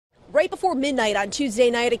Right before midnight on Tuesday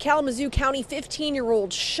night, a Kalamazoo County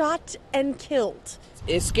 15-year-old shot and killed.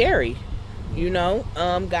 It's scary,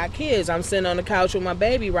 got kids. I'm sitting on the couch with my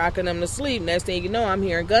baby, rocking them to sleep. Next thing you know, I'm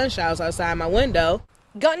hearing gunshots outside my window.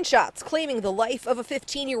 Gunshots claiming the life of a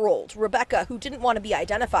 15-year-old. Rebecca, who didn't want to be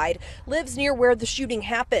identified, lives near where the shooting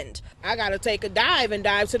happened. I got to take a dive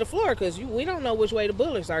to the floor because we don't know which way the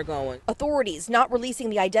bullets are going. Authorities not releasing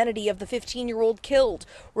the identity of the 15-year-old killed.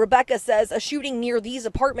 Rebecca says a shooting near these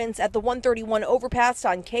apartments at the 131 overpass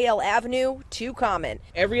on KL Avenue, too common.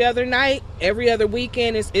 Every other night, every other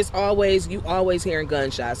weekend, you always hearing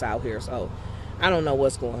gunshots out here, so I don't know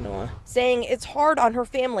what's going on. Saying it's hard on her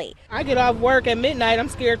family. I get off work at midnight. I'm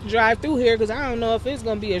scared to drive through here because I don't know if it's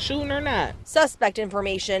going to be a shooting or not. Suspect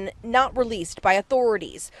information not released by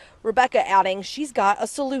authorities. Rebecca adding she's got a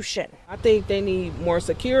solution. I think they need more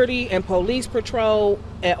security and police patrol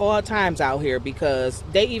at all times out here because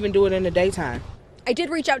they even do it in the daytime. I did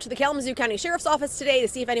reach out to the Kalamazoo County Sheriff's Office today to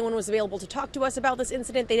see if anyone was available to talk to us about this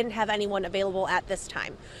incident. They didn't have anyone available at this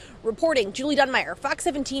time. Reporting, Julie Dunmeyer, Fox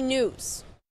 17 News.